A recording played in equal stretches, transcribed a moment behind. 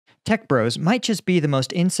tech bros might just be the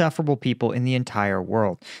most insufferable people in the entire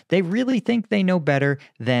world. They really think they know better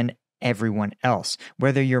than everyone else.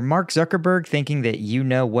 Whether you're Mark Zuckerberg thinking that you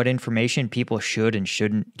know what information people should and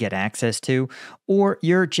shouldn't get access to, or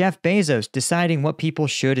you're Jeff Bezos deciding what people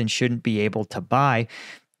should and shouldn't be able to buy,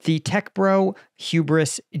 the tech bro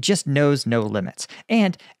hubris just knows no limits.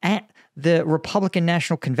 And at the Republican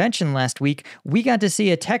National Convention last week, we got to see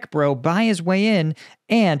a tech bro buy his way in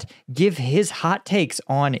and give his hot takes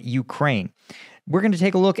on Ukraine. We're going to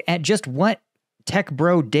take a look at just what tech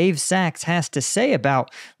bro Dave Sachs has to say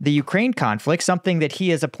about the Ukraine conflict, something that he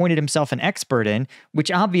has appointed himself an expert in, which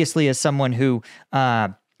obviously is someone who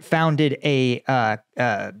founded a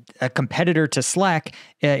competitor to Slack.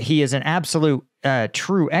 He is an absolute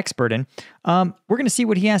true expert in. We're going to see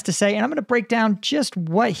what he has to say, and I'm going to break down just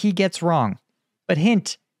what he gets wrong. But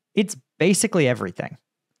hint, it's basically everything.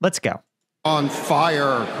 Let's go. On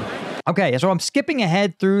fire. Okay, so I'm skipping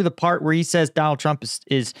ahead through the part where he says Donald Trump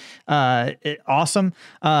is awesome,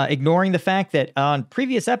 ignoring the fact that on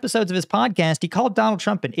previous episodes of his podcast, he called Donald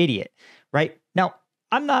Trump an idiot, right? Now,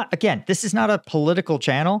 I'm not, again, this is not a political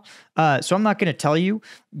channel, so I'm not going to tell you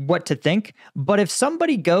what to think. But if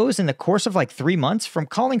somebody goes in the course of like 3 months from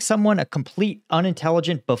calling someone a complete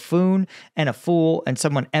unintelligent buffoon and a fool and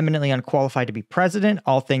someone eminently unqualified to be president,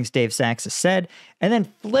 all things Dave Sachs has said, and then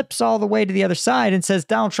flips all the way to the other side and says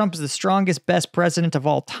Donald Trump is the strongest, best president of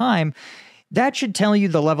all time, that should tell you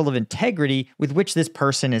the level of integrity with which this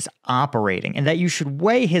person is operating, and that you should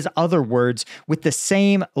weigh his other words with the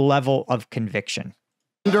same level of conviction.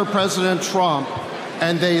 Under President Trump,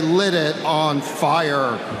 and they lit it on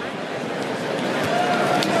fire.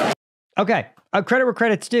 Okay, credit where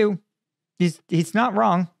credit's due. He's not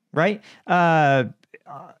wrong, right? Under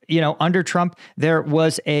Trump, there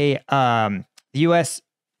was the U.S.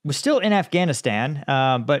 was still in Afghanistan,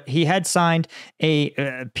 but he had signed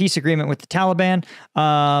a peace agreement with the Taliban.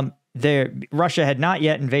 Russia had not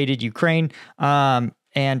yet invaded Ukraine.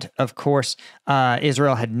 And of course,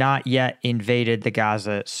 Israel had not yet invaded the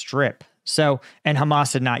Gaza Strip. And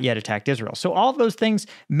Hamas had not yet attacked Israel. So all of those things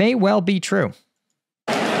may well be true.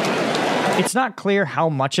 It's not clear how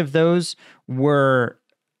much of those were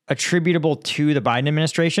attributable to the Biden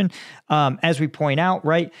administration. As we point out,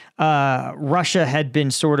 right, Russia had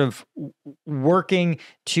been sort of working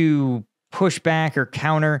to push back or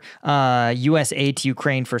counter U.S. aid to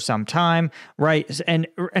Ukraine for some time, right? And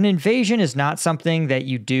an invasion is not something that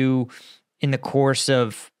you do in the course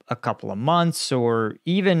of a couple of months or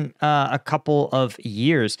even a couple of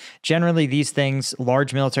years. Generally, these things,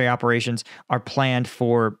 large military operations, are planned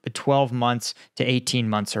for 12 months to 18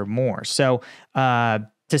 months or more. So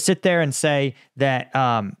to sit there and say that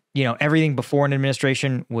everything before an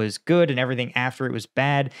administration was good and everything after it was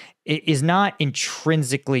bad, it is not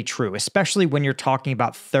intrinsically true, especially when you're talking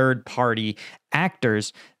about third-party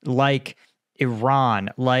actors like Iran,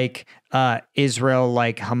 like Israel,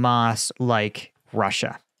 like Hamas, like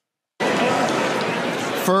Russia.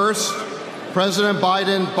 First, President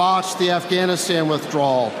Biden botched the Afghanistan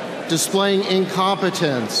withdrawal, displaying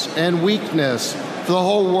incompetence and weakness for the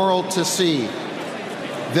whole world to see.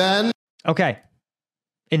 Then... Okay.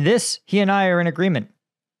 In this, he and I are in agreement.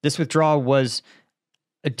 This withdrawal was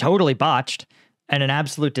totally botched and an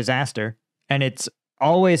absolute disaster. And it's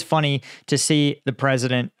always funny to see the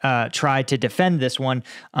president try to defend this one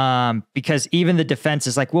because even the defense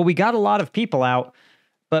is like, well, we got a lot of people out,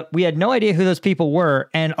 but we had no idea who those people were.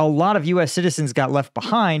 And a lot of U.S. citizens got left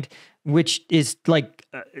behind, which is like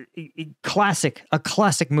a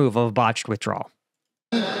classic move of a botched withdrawal.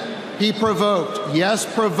 He provoked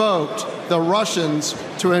the Russians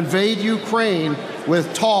to invade Ukraine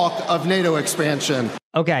with talk of NATO expansion.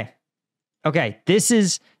 Okay. This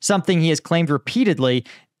is something he has claimed repeatedly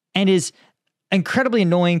and is incredibly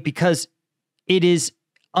annoying because it is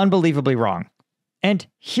unbelievably wrong. And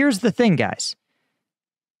here's the thing, guys.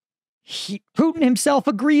 Putin himself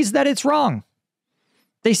agrees that it's wrong.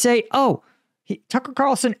 They say, Tucker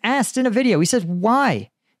Carlson asked in a video, he says, why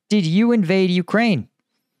did you invade Ukraine?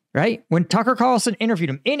 Right? When Tucker Carlson interviewed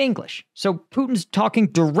him in English, so Putin's talking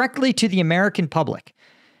directly to the American public,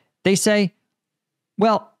 they say,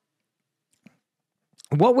 well,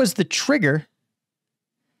 what was the trigger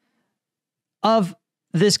of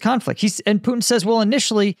this conflict? And Putin says, well,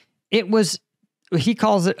 initially it was, he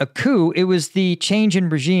calls it a coup. It was the change in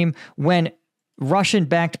regime when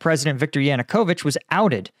Russian-backed President Viktor Yanukovych was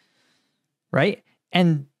outed, right?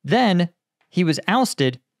 And then he was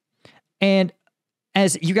ousted, and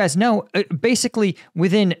as you guys know, basically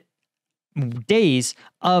within days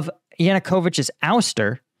of Yanukovych's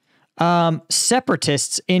ouster,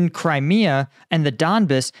 separatists in Crimea and the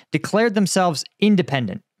Donbas declared themselves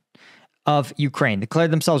independent. of Ukraine,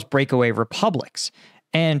 declared themselves breakaway republics.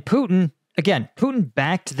 And Putin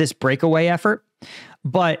backed this breakaway effort,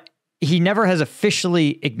 but he never has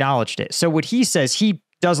officially acknowledged it. So what he says, he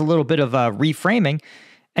does a little bit of reframing,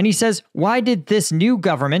 and he says, why did this new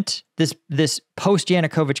government, this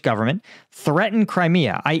post-Yanukovych government, threaten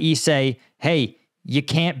Crimea, i.e. say, hey, you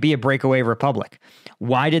can't be a breakaway republic?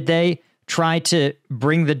 Why did they try to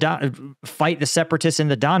fight the separatists in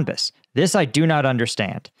the Donbass? This I do not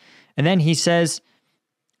understand. And then he says,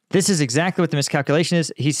 this is exactly what the miscalculation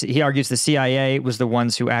is. He argues the CIA was the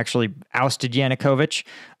ones who actually ousted Yanukovych.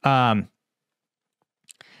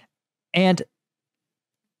 And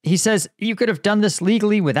he says you could have done this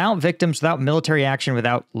legally without victims, without military action,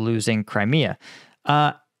 without losing Crimea.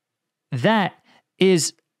 That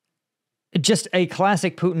is just a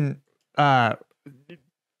classic Putin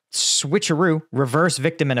switcheroo, reverse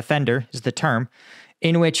victim and offender is the term,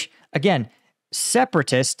 in which, again,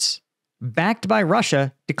 separatists backed by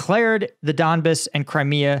Russia declared the Donbass and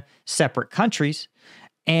Crimea separate countries,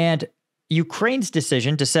 and Ukraine's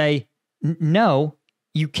decision to say, no,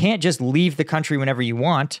 you can't just leave the country whenever you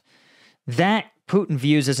want, that Putin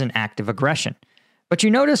views as an act of aggression. But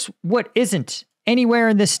you notice what isn't anywhere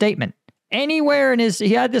in this statement, anywhere in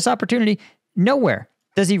he had this opportunity, nowhere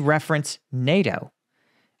does he reference NATO.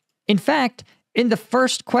 In fact, in the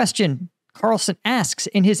first question Carlson asks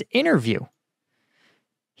in his interview,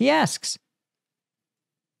 he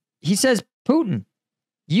says, Putin,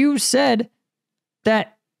 you said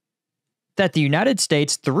that the United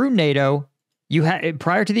States, through NATO,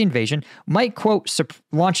 prior to the invasion, might, quote,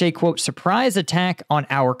 launch a, quote, surprise attack on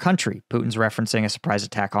our country. Putin's referencing a surprise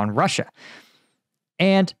attack on Russia.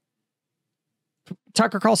 And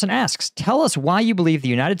Tucker Carlson asks, tell us why you believe the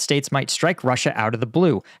United States might strike Russia out of the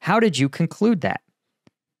blue. How did you conclude that?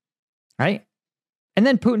 Right? And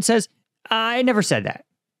then Putin says, I never said that.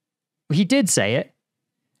 He did say it.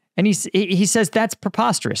 And he says that's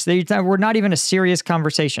preposterous. We're not even a serious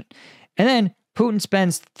conversation. And then Putin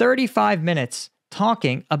spends 35 minutes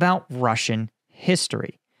talking about Russian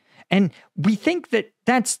history. And we think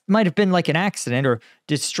that might have been like an accident or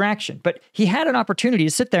distraction, but he had an opportunity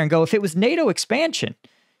to sit there and go, if it was NATO expansion,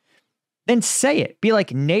 then say it. Be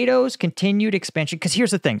like NATO's continued expansion. Because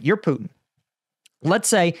here's the thing, you're Putin. Let's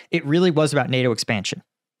say it really was about NATO expansion.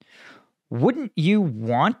 Wouldn't you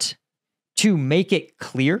want to make it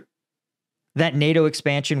clear that NATO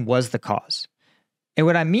expansion was the cause? And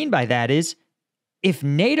what I mean by that is, if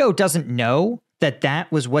NATO doesn't know that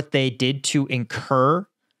that was what they did to incur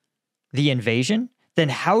the invasion, then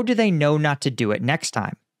how do they know not to do it next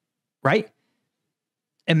time? Right?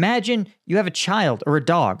 Imagine you have a child or a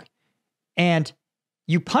dog and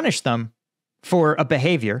you punish them for a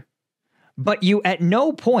behavior, but you at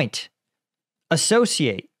no point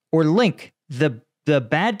associate or link the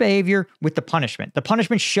bad behavior with the punishment. The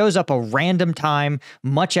punishment shows up a random time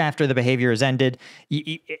much after the behavior has ended.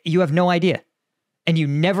 You have no idea. And you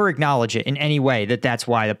never acknowledge it in any way that that's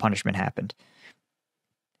why the punishment happened.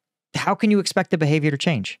 How can you expect the behavior to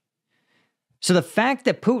change? So the fact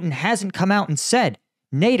that Putin hasn't come out and said,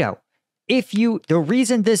 NATO, the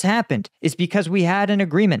reason this happened is because we had an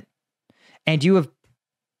agreement and you have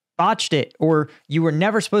botched it, or you were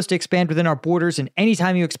never supposed to expand within our borders, and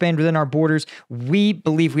anytime you expand within our borders, we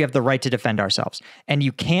believe we have the right to defend ourselves. And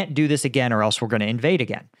you can't do this again or else we're going to invade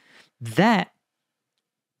again. That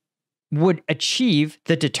would achieve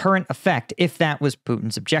the deterrent effect if that was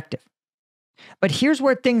Putin's objective. But here's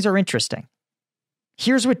where things are interesting.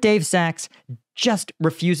 Here's what Dave Sachs just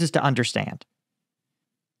refuses to understand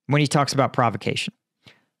when he talks about provocation.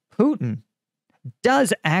 Putin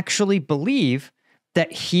does actually believe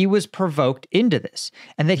that he was provoked into this,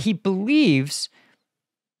 and that he believes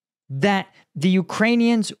that the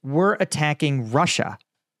Ukrainians were attacking Russia,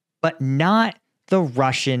 but not the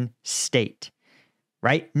Russian state,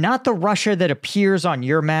 right? Not the Russia that appears on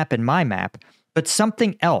your map and my map, but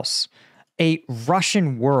something else, a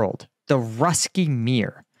Russian world, the Ruski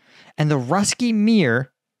Mir. And the Ruski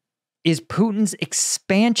Mir is Putin's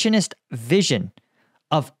expansionist vision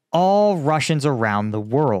of all Russians around the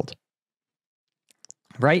world.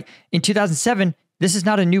 Right? In 2007, this is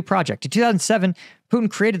not a new project. In 2007,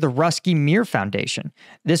 Putin created the Ruski Mir Foundation.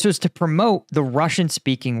 This was to promote the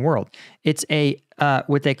Russian-speaking world. It's a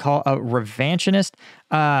what they call a revanchist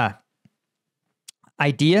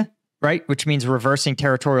idea, right? Which means reversing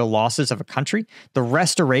territorial losses of a country, the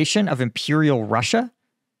restoration of imperial Russia,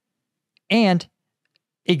 and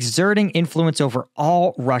exerting influence over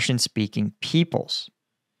all Russian-speaking peoples.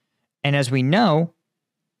 And as we know,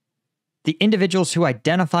 the individuals who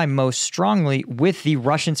identify most strongly with the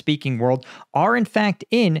Russian-speaking world are, in fact,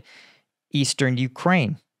 in eastern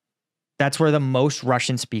Ukraine. That's where the most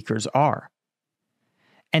Russian speakers are.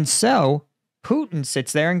 And so Putin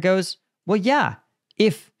sits there and goes, well, yeah,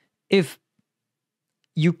 if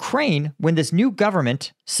Ukraine, when this new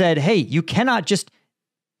government said, hey, you cannot just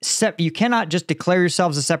declare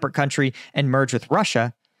yourselves a separate country and merge with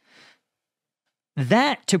Russia,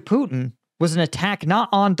 that to Putin was an attack not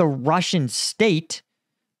on the Russian state,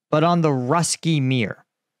 but on the Ruski Mir.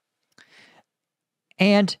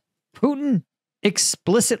 And Putin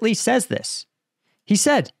explicitly says this. He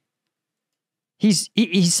said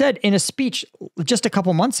in a speech just a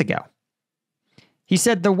couple months ago, he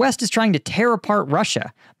said the West is trying to tear apart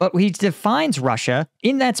Russia, but he defines Russia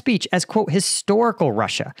in that speech as, quote, historical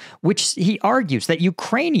Russia, which he argues that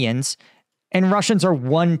Ukrainians and Russians are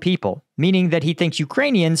one people, meaning that he thinks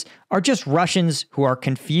Ukrainians are just Russians who are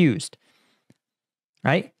confused,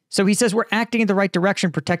 right? So he says we're acting in the right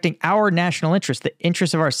direction, protecting our national interests, the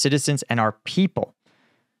interests of our citizens and our people,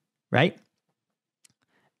 right?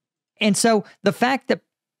 And so the fact that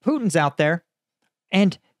Putin's out there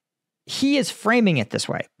and he is framing it this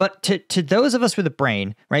way, but to those of us with a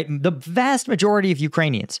brain, right, the vast majority of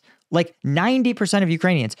Ukrainians, like 90% of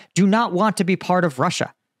Ukrainians, do not want to be part of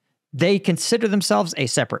Russia. They consider themselves a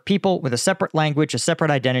separate people with a separate language, a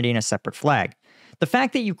separate identity, and a separate flag. The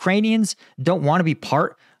fact that Ukrainians don't want to be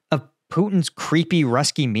part of Putin's creepy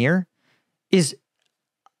Ruski Mir is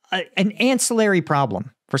an ancillary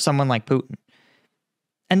problem for someone like Putin.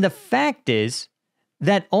 And the fact is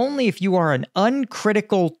that only if you are an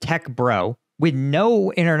uncritical tech bro with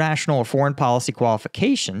no international or foreign policy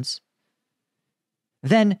qualifications,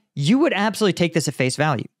 then you would absolutely take this at face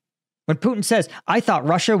value. When Putin says, I thought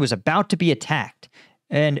Russia was about to be attacked,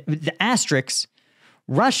 and the asterisk,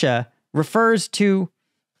 Russia refers to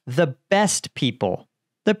the best people,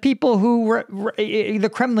 the people who the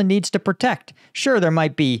Kremlin needs to protect. Sure, there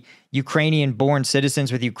might be Ukrainian-born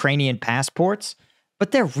citizens with Ukrainian passports, but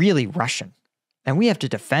they're really Russian. And we have to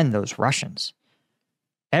defend those Russians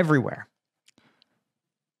everywhere.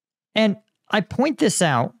 And I point this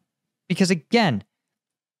out because, again,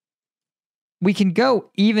 we can go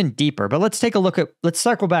even deeper, but let's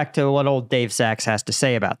circle back to what old Dave Sachs has to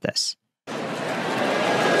say about this.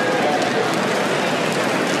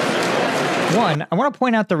 One, I want to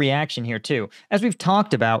point out the reaction here too. As we've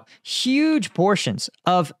talked about, huge portions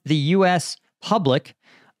of the U.S. public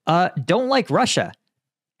don't like Russia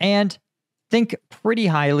and think pretty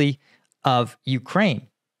highly of Ukraine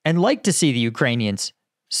and like to see the Ukrainians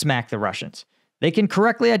smack the Russians. They can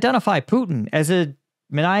correctly identify Putin as a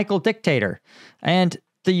maniacal dictator and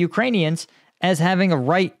the Ukrainians as having a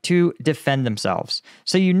right to defend themselves.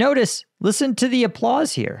 So you notice, listen to the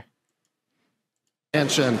applause here.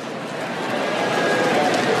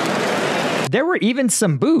 There were even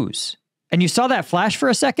some boos. And you saw that flash for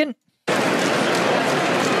a second?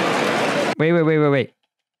 Wait.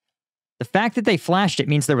 The fact that they flashed it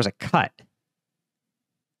means there was a cut.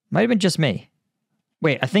 Might have been just me.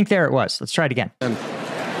 Wait, I think there it was. Let's try it again.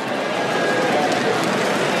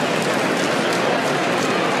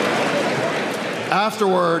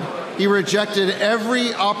 Afterward, he rejected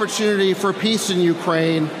every opportunity for peace in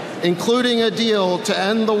Ukraine, including a deal to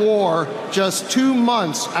end the war just 2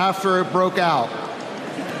 months after it broke out.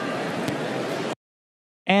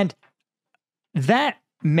 And that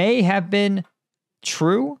may have been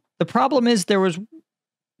true. The problem is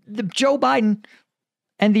Joe Biden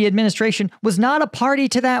and the administration was not a party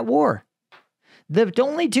to that war. The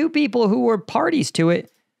only two people who were parties to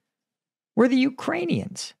it were the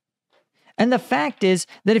Ukrainians. And the fact is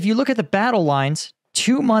that if you look at the battle lines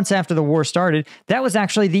 2 months after the war started, that was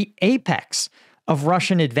actually the apex of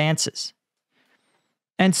Russian advances.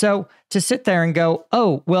 And so to sit there and go,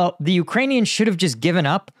 oh, well, the Ukrainians should have just given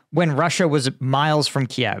up when Russia was miles from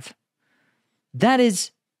Kiev. That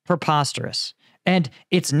is preposterous. And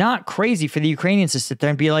it's not crazy for the Ukrainians to sit there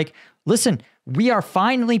and be like, listen, we are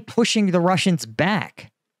finally pushing the Russians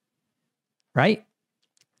back. Right?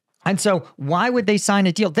 And so why would they sign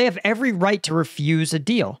a deal? They have every right to refuse a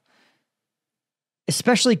deal,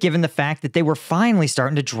 especially given the fact that they were finally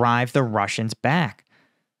starting to drive the Russians back.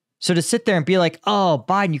 So to sit there and be like, oh,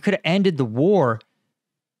 Biden, you could have ended the war.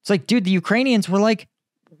 It's like, dude, the Ukrainians were like,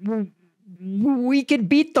 we can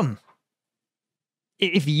beat them.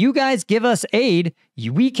 If you guys give us aid,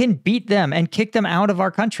 we can beat them and kick them out of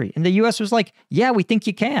our country. And the U.S. was like, yeah, we think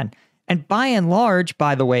you can. And by and large,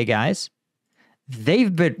 by the way, guys, they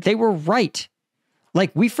were right.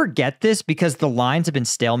 Like, we forget this because the lines have been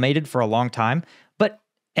stalemated for a long time. But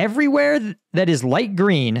everywhere that is light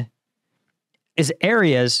green is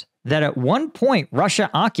areas that at one point Russia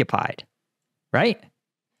occupied, right?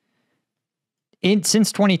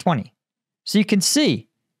 Since 2020. So you can see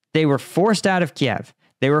They were forced out of Kiev.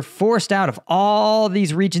 They were forced out of all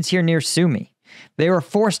these regions here near Sumy. They were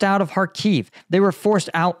forced out of Kharkiv. They were forced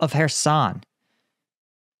out of Kherson.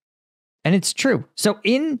 And it's true. So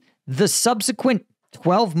in the subsequent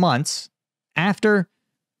 12 months after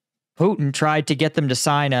Putin tried to get them to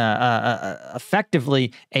sign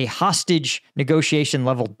effectively a hostage negotiation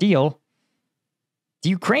level deal, the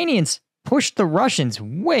Ukrainians pushed the Russians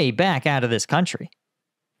way back out of this country.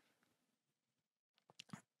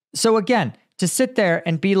 So again, to sit there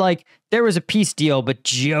and be like, there was a peace deal, but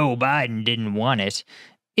Joe Biden didn't want it,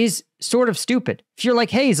 is sort of stupid. If you're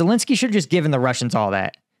like, hey, Zelensky should have just given the Russians all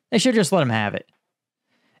that. They should just let him have it.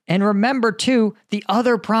 And remember, too, the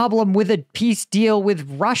other problem with a peace deal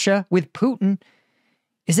with Russia, with Putin,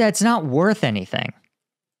 is that it's not worth anything.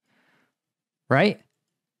 Right?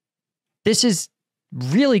 This is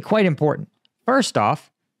really quite important. First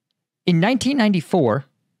off, in 1994,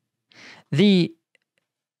 the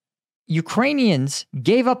Ukrainians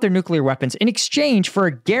gave up their nuclear weapons in exchange for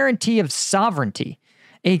a guarantee of sovereignty,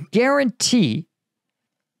 a guarantee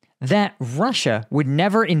that Russia would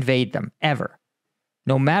never invade them, ever,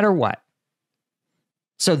 no matter what.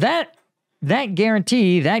 So that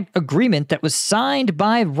guarantee, that agreement that was signed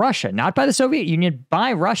by Russia, not by the Soviet Union,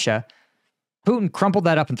 by Russia, Putin crumpled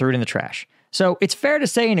that up and threw it in the trash. So it's fair to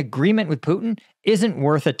say an agreement with Putin isn't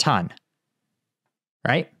worth a ton,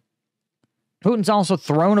 right? Putin's also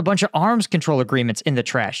thrown a bunch of arms control agreements in the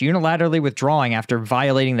trash, unilaterally withdrawing after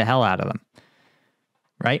violating the hell out of them,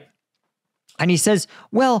 right? And he says,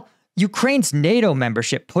 well, Ukraine's NATO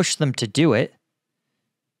membership pushed them to do it.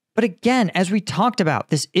 But again, as we talked about,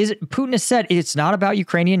 Putin has said it's not about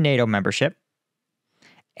Ukrainian NATO membership.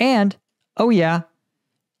 And, oh yeah,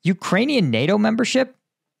 Ukrainian NATO membership,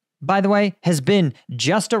 by the way, has been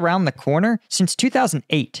just around the corner since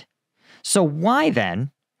 2008. So why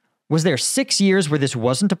then was there 6 years where this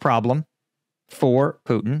wasn't a problem for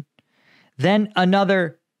Putin? Then in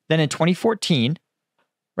 2014,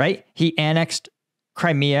 right, he annexed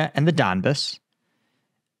Crimea and the Donbas.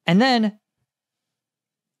 And then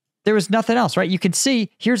there was nothing else, right? You can see,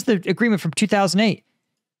 here's the agreement from 2008.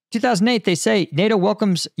 2008, they say, NATO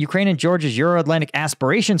welcomes Ukraine and Georgia's Euro-Atlantic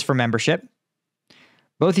aspirations for membership.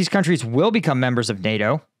 Both these countries will become members of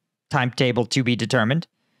NATO. Timetable to be determined.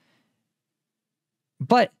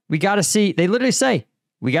 But we got to see, they literally say,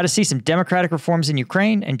 we got to see some democratic reforms in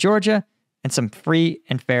Ukraine and Georgia and some free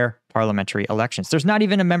and fair parliamentary elections. There's not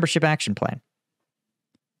even a membership action plan.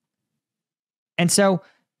 And so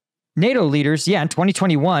NATO leaders, in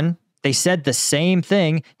 2021, they said the same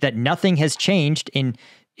thing, that nothing has changed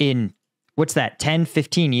in what's that, 10,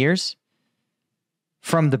 15 years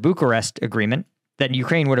from the Bucharest Agreement, that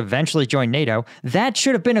Ukraine would eventually join NATO. That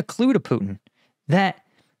should have been a clue to Putin, that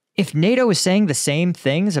if NATO is saying the same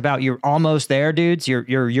things about you're almost there, dudes,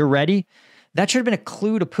 you're ready, that should have been a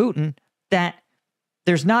clue to Putin that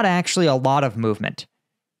there's not actually a lot of movement,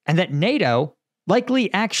 and that NATO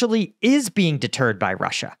likely actually is being deterred by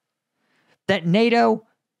Russia, that NATO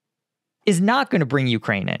is not going to bring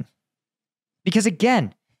Ukraine in. Because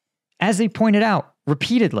again, as they pointed out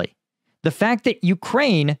repeatedly, the fact that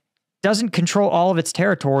Ukraine doesn't control all of its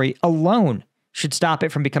territory alone should stop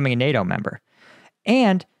it from becoming a NATO member.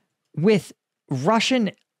 And with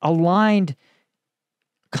Russian-aligned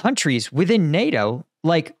countries within NATO,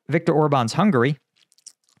 like Viktor Orban's Hungary,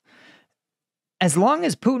 as long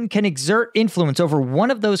as Putin can exert influence over one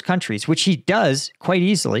of those countries, which he does quite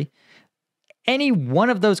easily, any one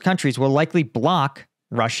of those countries will likely block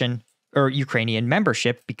Russian or Ukrainian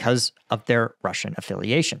membership because of their Russian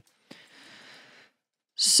affiliation.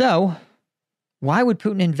 So, why would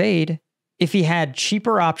Putin invade if he had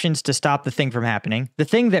cheaper options to stop the thing from happening? The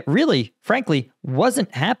thing that really, frankly,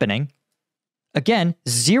 wasn't happening. Again,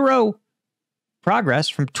 zero progress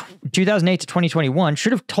from 2008 to 2021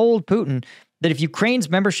 should have told Putin that if Ukraine's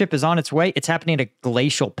membership is on its way, it's happening at a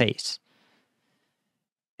glacial pace.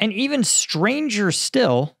 And even stranger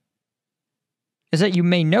still is that you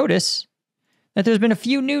may notice that there's been a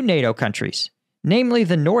few new NATO countries, namely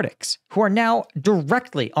the Nordics, who are now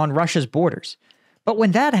directly on Russia's borders. But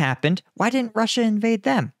when that happened, why didn't Russia invade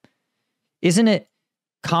them? Isn't it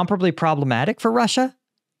comparably problematic for Russia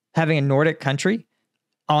having a Nordic country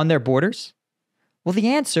on their borders? Well,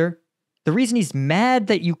 the reason he's mad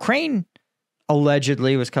that Ukraine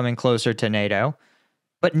allegedly was coming closer to NATO,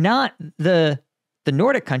 but not the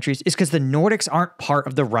Nordic countries, is because the Nordics aren't part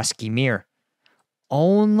of the Ruski Mir.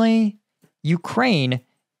 Only Ukraine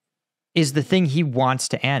is the thing he wants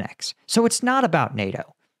to annex. So it's not about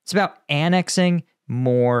NATO. It's about annexing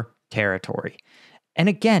more territory. And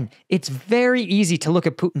again, it's very easy to look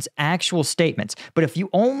at Putin's actual statements, but if you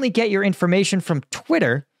only get your information from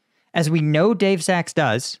Twitter, as we know Dave Sachs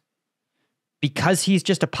does, because he's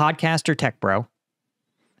just a podcaster tech bro,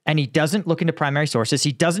 and he doesn't look into primary sources,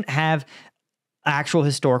 he doesn't have actual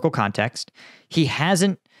historical context, he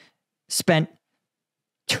hasn't spent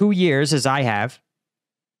 2 years, as I have,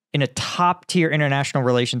 in a top-tier international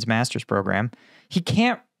relations master's program, he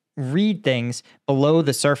can't read things below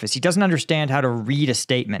the surface. He doesn't understand how to read a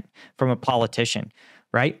statement from a politician,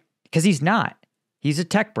 right? Because he's not. He's a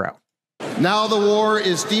tech bro. Now the war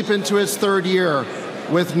is deep into its third year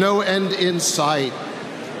with no end in sight.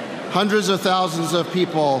 Hundreds of thousands of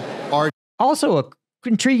people are... Also a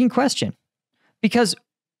intriguing question, because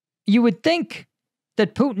you would think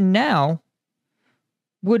that Putin now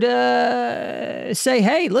would say,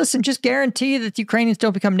 hey, listen, just guarantee that the Ukrainians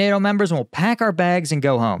don't become NATO members and we'll pack our bags and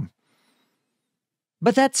go home.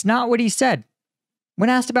 But that's not what he said. When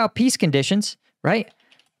asked about peace conditions, right?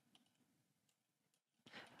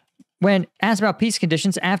 When asked about peace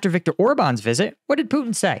conditions after Viktor Orban's visit, what did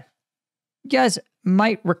Putin say? You guys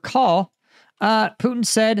might recall, Putin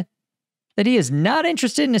said that he is not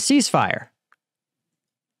interested in a ceasefire.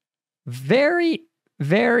 Very,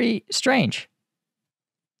 very strange.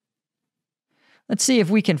 Let's see if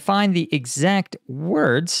we can find the exact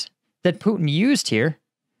words that Putin used here.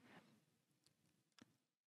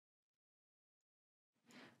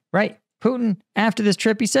 Right? Putin, after this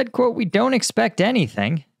trip, he said, quote, "We don't expect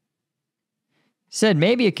anything." He said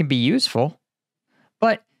maybe it can be useful.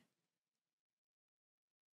 But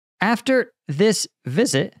after this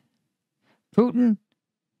visit, Putin,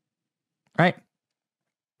 right?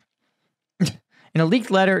 In a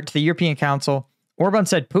leaked letter to the European Council, Orban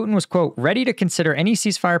said Putin was, quote, "ready to consider any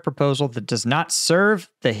ceasefire proposal that does not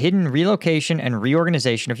serve the hidden relocation and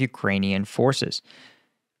reorganization of Ukrainian forces."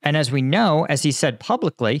 And as we know, as he said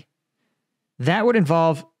publicly, that would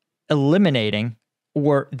involve eliminating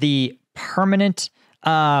or the permanent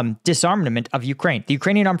disarmament of Ukraine. The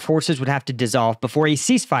Ukrainian armed forces would have to dissolve before a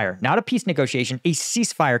ceasefire, not a peace negotiation, a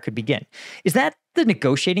ceasefire could begin. Is that the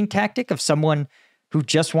negotiating tactic of someone who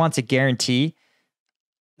just wants a guarantee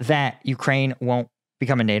that Ukraine won't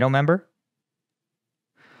become a NATO member?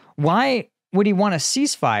 Why would he want a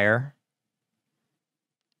ceasefire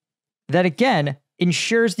that, again,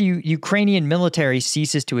 ensures the Ukrainian military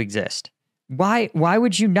ceases to exist? Why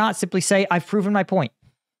would you not simply say, I've proven my point?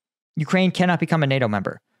 Ukraine cannot become a NATO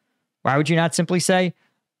member. Why would you not simply say,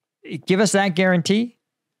 give us that guarantee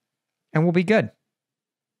and we'll be good?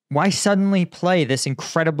 Why suddenly play this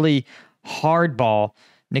incredibly hardball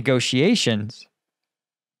negotiations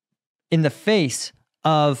in the face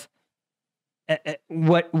of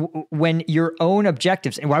when your own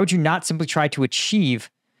objectives, and why would you not simply try to achieve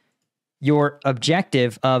your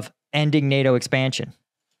objective of ending NATO expansion?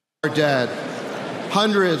 Are dead.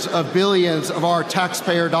 Hundreds of billions of our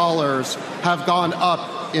taxpayer dollars have gone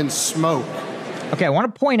up in smoke. Okay, I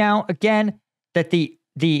want to point out again that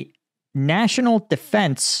the national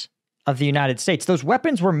defense of the United States, those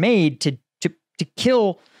weapons were made to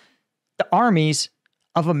kill the armies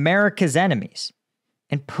of America's enemies.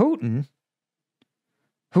 And Putin,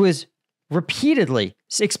 who has repeatedly,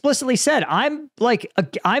 explicitly said, I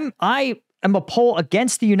am a pole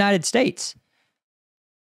against the United States.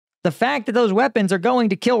 The fact that those weapons are going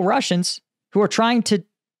to kill Russians who are trying to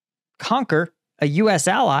conquer a U.S.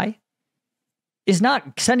 ally is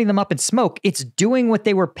not sending them up in smoke. It's doing what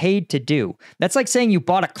they were paid to do. That's like saying you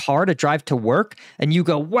bought a car to drive to work and you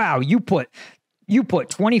go, wow, you put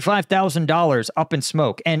 $25,000 up in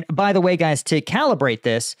smoke. And by the way, guys, to calibrate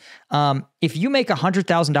this, if you make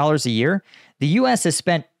 $100,000 a year, the U.S. has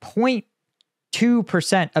spent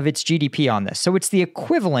 0.2% of its GDP on this. So it's the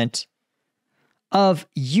equivalent of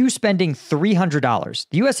you spending $300.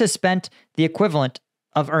 The U.S. has spent the equivalent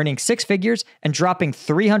of earning six figures and dropping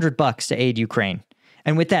 $300 to aid Ukraine.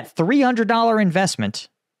 And with that $300 investment,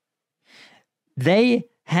 they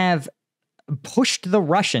have pushed the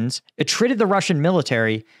Russians, treated the Russian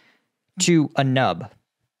military to a nub.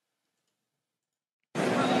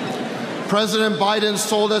 President Biden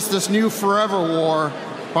sold us this new forever war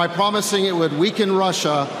by promising it would weaken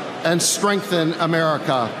Russia and strengthen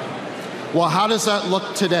America. Well, how does that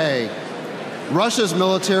look today? Russia's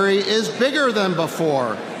military is bigger than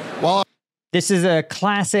before. This is a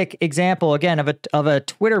classic example, again, of a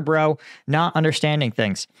Twitter bro not understanding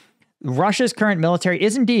things. Russia's current military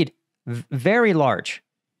is indeed very large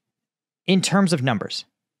in terms of numbers,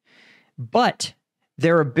 but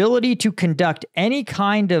their ability to conduct any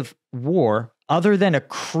kind of war other than a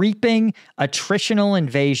creeping attritional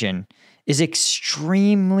invasion is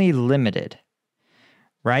extremely limited,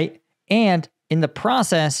 right? And in the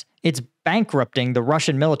process, it's bankrupting the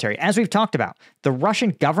Russian military. As we've talked about, the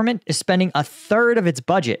Russian government is spending a third of its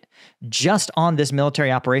budget just on this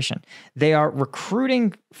military operation. They are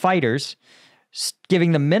recruiting fighters,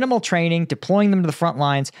 giving them minimal training, deploying them to the front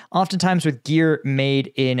lines, oftentimes with gear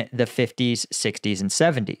made in the 50s, 60s, and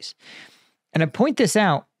 70s. And I point this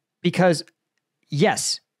out because,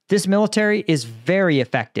 yes, this military is very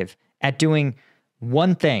effective at doing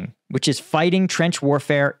one thing, which is fighting trench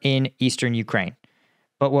warfare in eastern Ukraine.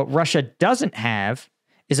 But what Russia doesn't have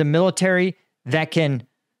is a military that can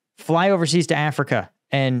fly overseas to Africa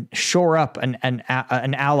and shore up an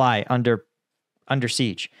ally under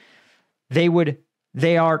siege.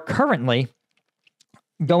 They are currently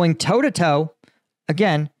going toe-to-toe,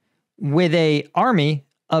 again, with an army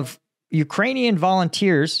of Ukrainian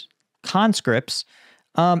volunteers, conscripts,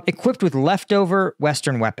 equipped with leftover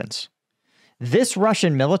Western weapons. This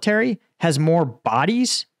Russian military has more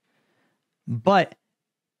bodies, but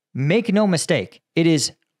make no mistake, it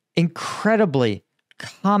is incredibly,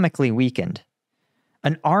 comically weakened.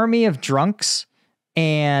 An army of drunks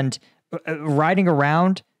and riding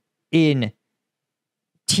around in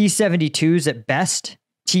T-72s at best,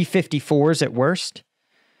 T-54s at worst,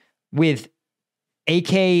 with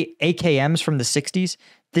AKMs from the 60s.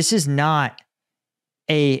 This is not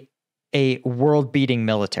a world-beating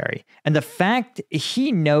military. And the fact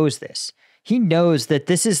he knows this, he knows that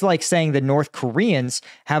this is like saying the North Koreans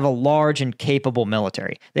have a large and capable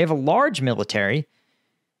military. They have a large military,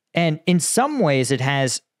 and in some ways it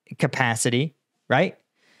has capacity, right?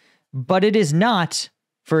 But it is not,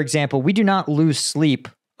 for example, we do not lose sleep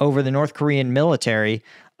over the North Korean military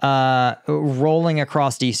rolling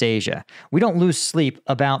across East Asia. We don't lose sleep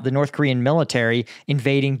about the North Korean military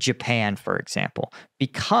invading Japan, for example,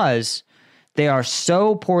 because they are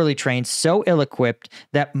so poorly trained, so ill-equipped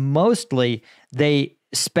that mostly they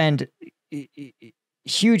spend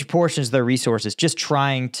huge portions of their resources just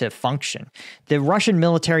trying to function. The Russian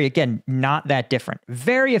military, again, not that different.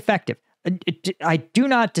 Very effective. I do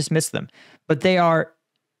not dismiss them, but they are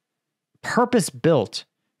purpose-built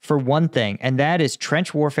for one thing, and that is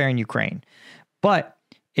trench warfare in Ukraine. But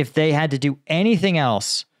if they had to do anything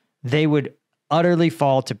else, they would utterly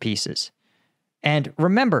fall to pieces. And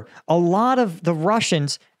remember, a lot of the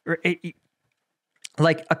Russians,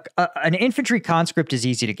 like an infantry conscript is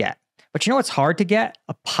easy to get. But you know what's hard to get?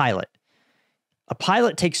 A pilot. A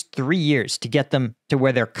pilot takes 3 years to get them to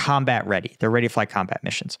where they're combat ready. They're ready to fly combat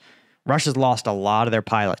missions. Russia's lost a lot of their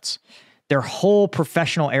pilots. Their whole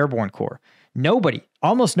professional airborne corps.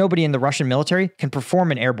 Almost nobody in the Russian military can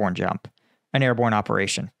perform an airborne jump, an airborne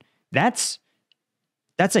operation. That's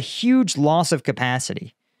a huge loss of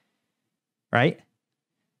capacity, right?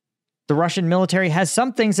 The Russian military has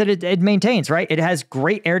some things that it maintains, right? It has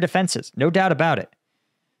great air defenses, no doubt about it.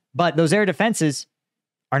 But those air defenses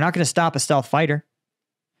are not going to stop a stealth fighter.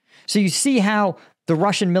 So you see how the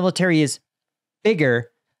Russian military is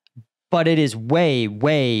bigger, but it is way,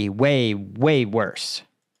 way, way, way worse.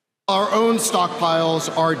 Our own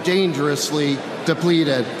stockpiles are dangerously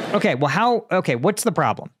depleted. Okay, well, what's the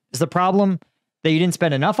problem? Is the problem that you didn't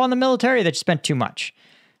spend enough on the military, or that you spent too much?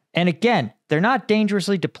 And again, they're not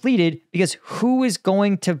dangerously depleted because who is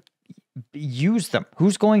going to use them?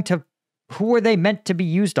 Who are they meant to be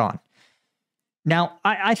used on? Now,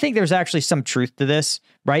 I think there's actually some truth to this,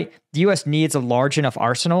 right? The U.S. needs a large enough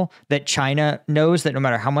arsenal that China knows that no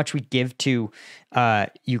matter how much we give to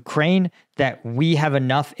Ukraine, that we have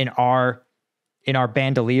enough in our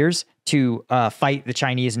bandoliers to fight the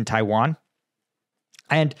Chinese in Taiwan.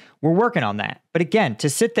 And we're working on that. But again, to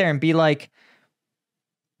sit there and be like,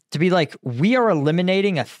 we are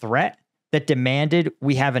eliminating a threat that demanded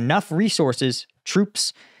we have enough resources,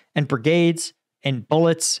 troops and brigades and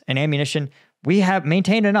bullets and ammunition. We have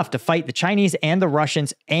maintained enough to fight the Chinese and the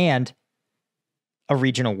Russians and a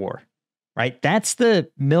regional war, right? That's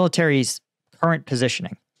the military's current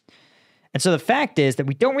positioning. And so the fact is that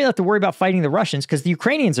we don't really have to worry about fighting the Russians because the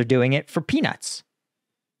Ukrainians are doing it for peanuts.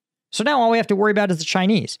 So now all we have to worry about is the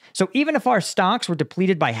Chinese. So even if our stocks were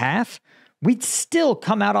depleted by half, we'd still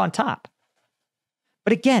come out on top.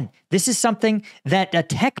 But again, this is something that a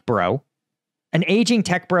tech bro, an aging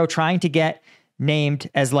tech bro trying to get named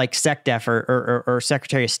as like SecDef or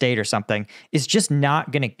Secretary of State or something, is just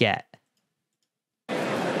not going to get.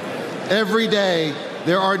 Every day,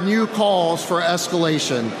 there are new calls for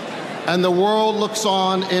escalation, and the world looks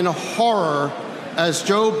on in horror as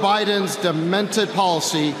Joe Biden's demented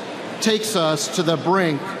policy takes us to the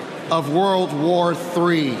brink of World War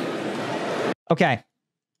III. Okay.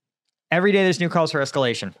 Every day there's new calls for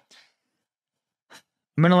escalation.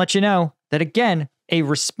 I'm going to let you know that, again, a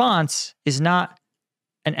response is not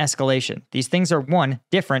an escalation. These things are, one,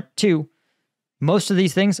 different. Two, most of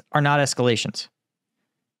these things are not escalations.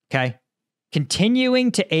 Okay?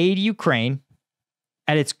 Continuing to aid Ukraine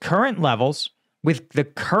at its current levels with the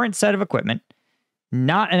current set of equipment,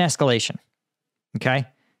 not an escalation. Okay?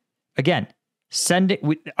 Again,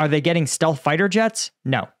 are they getting stealth fighter jets?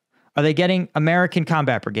 No. Are they getting American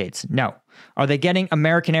combat brigades? No. Are they getting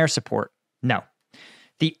American air support? No.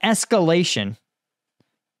 The escalation,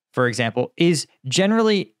 for example, is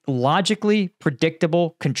generally logically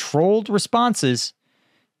predictable, controlled responses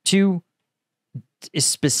to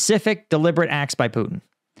specific deliberate acts by Putin.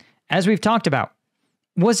 As we've talked about,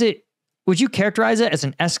 would you characterize it as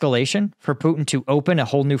an escalation for Putin to open a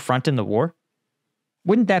whole new front in the war?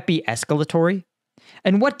 Wouldn't that be escalatory?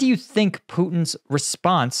 And what do you think Putin's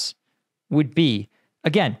response would be,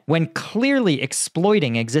 again, when clearly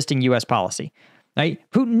exploiting existing U.S. policy? Right?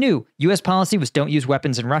 Putin knew U.S. policy was don't use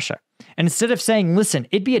weapons in Russia. And instead of saying, listen,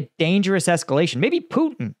 it'd be a dangerous escalation, maybe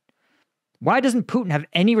Putin. Why doesn't Putin have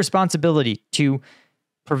any responsibility to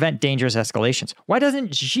prevent dangerous escalations? Why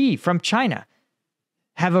doesn't Xi from China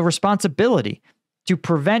have a responsibility to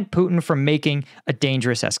prevent Putin from making a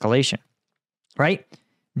dangerous escalation? Right?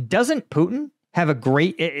 Doesn't Putin have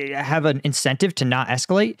an incentive to not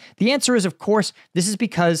escalate? The answer is, of course, this is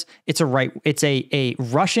because it's a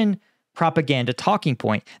Russian propaganda talking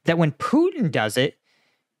point that when Putin does it,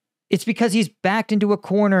 it's because he's backed into a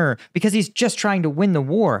corner, because he's just trying to win the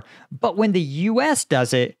war. But when the U.S.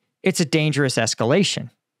 does it, it's a dangerous escalation.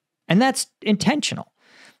 And that's intentional.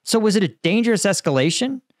 So was it a dangerous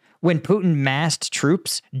escalation when Putin massed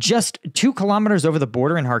troops just 2 kilometers over the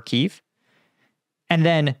border in Kharkiv? And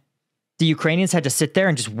then the Ukrainians had to sit there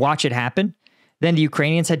and just watch it happen? Then the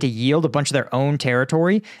Ukrainians had to yield a bunch of their own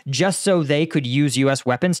territory just so they could use U.S.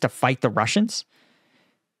 weapons to fight the Russians?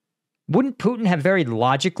 Wouldn't Putin have very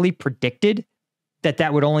logically predicted that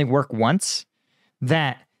that would only work once?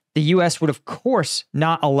 That the U.S. would, of course,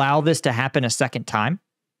 not allow this to happen a second time?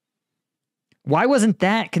 Why wasn't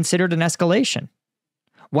that considered an escalation?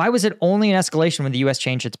 Why was it only an escalation when the U.S.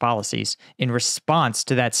 changed its policies in response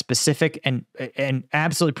to that specific and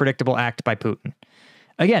absolutely predictable act by Putin?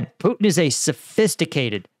 Again, Putin is a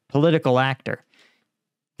sophisticated political actor.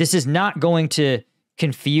 This is not going to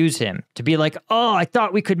confuse him to be like, oh, I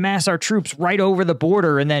thought we could mass our troops right over the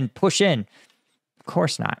border and then push in. Of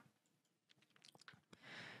course not.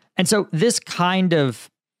 And so this kind of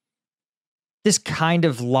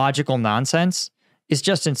logical nonsense is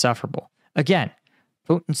just insufferable. Again,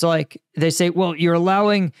 Putin's like, they say, well, you're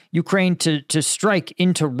allowing Ukraine to strike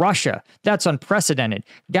into Russia. That's unprecedented.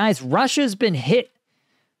 Guys, Russia's been hit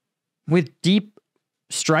with deep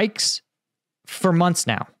strikes for months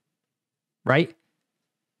now, right?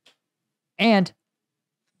 And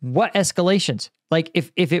what escalations? Like,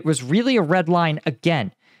 if it was really a red line,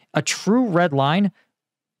 again, a true red line,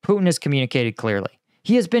 Putin has communicated clearly.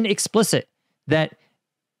 He has been explicit that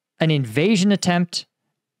an invasion attempt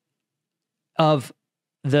of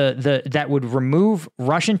that would remove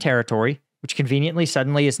Russian territory, which conveniently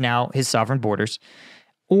suddenly is now his sovereign borders,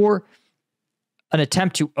 or an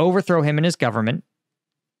attempt to overthrow him and his government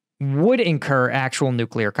would incur actual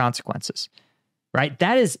nuclear consequences, right?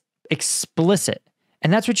 That is explicit.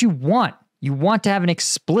 And that's what you want. You want to have an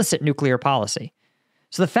explicit nuclear policy.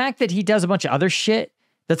 So the fact that he does a bunch of other shit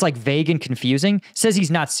that's like vague and confusing says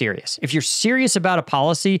he's not serious. If you're serious about a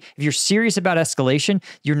policy, if you're serious about escalation,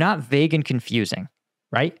 you're not vague and confusing,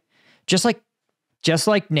 right? Just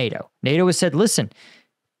like NATO. NATO has said, listen,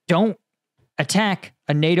 don't attack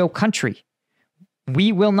a NATO country.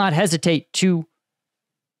 We will not hesitate to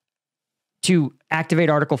activate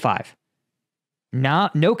Article 5.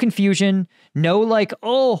 No confusion. No like,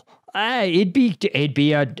 oh, it'd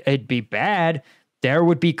be bad. There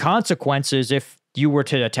would be consequences if you were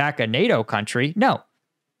to attack a NATO country. No,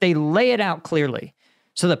 they lay it out clearly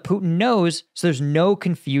so that Putin knows, so there's no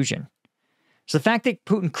confusion. So the fact that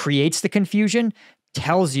Putin creates the confusion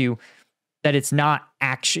tells you that he's not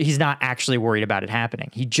actually worried about it happening.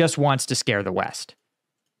 He just wants to scare the West.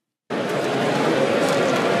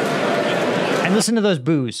 And listen to those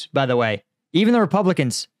boos, by the way. Even the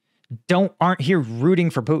Republicans aren't here rooting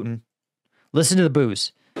for Putin. Listen to the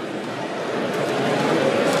boos.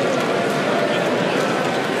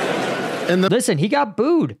 Listen, he got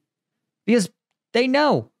booed because they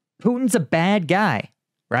know Putin's a bad guy,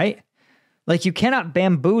 right? Like, you cannot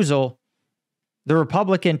bamboozle the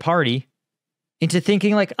Republican Party into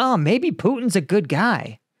thinking like, oh, maybe Putin's a good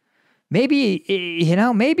guy. Maybe,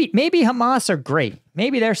 maybe Hamas are great.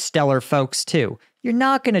 Maybe they're stellar folks too. You're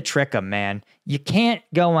not going to trick them, man. You can't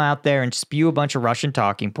go out there and spew a bunch of Russian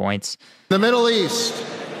talking points. The Middle East,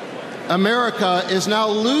 America is now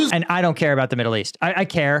losing. And I don't care about the Middle East. I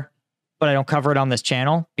care, but I don't cover it on this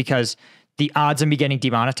channel because the odds of me getting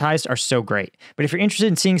demonetized are so great. But if you're interested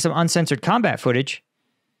in seeing some uncensored combat footage,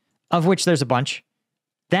 of which there's a bunch,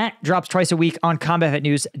 that drops twice a week on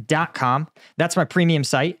combatvetnews.com. That's my premium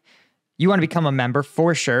site. You want to become a member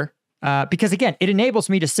for sure. Because again, it enables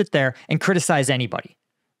me to sit there and criticize anybody,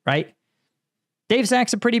 right? Dave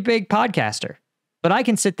Sack's a pretty big podcaster, but I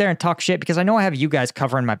can sit there and talk shit because I know I have you guys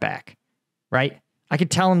covering my back, right? I can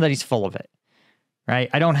tell him that he's full of it, right?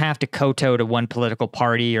 I don't have to kowtow to one political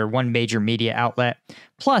party or one major media outlet.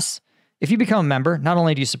 Plus, if you become a member, not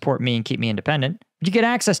only do you support me and keep me independent, but you get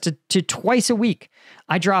access to twice a week.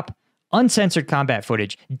 I drop uncensored combat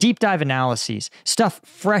footage, deep dive analyses, stuff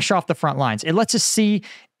fresh off the front lines. It lets us see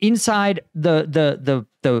inside the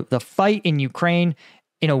fight in Ukraine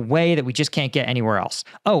in a way that we just can't get anywhere else.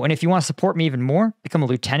 Oh, and if you want to support me even more, become a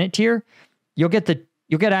lieutenant tier. You'll get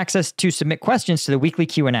access to submit questions to the weekly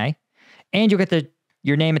Q&A, and you'll get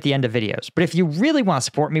your name at the end of videos. But if you really want to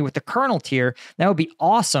support me with the colonel tier, that would be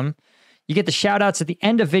awesome. You get the shout outs at the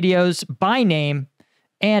end of videos by name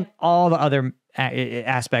and all the other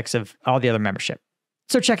aspects of all the other membership.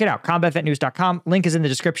 So check it out, combatvetnews.com. Link is in the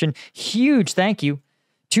description. Huge thank you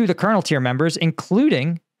to the Colonel tier members,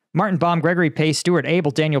 including Martin Baum, Gregory Pace, Stuart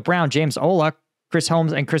Abel, Daniel Brown, James Ola, Chris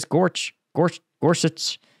Holmes, and Chris Gorsuch,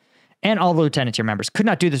 and all the Lieutenant tier members. Could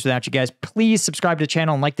not do this without you guys. Please subscribe to the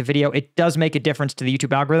channel and like the video. It does make a difference to the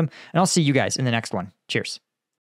YouTube algorithm, and I'll see you guys in the next one. Cheers.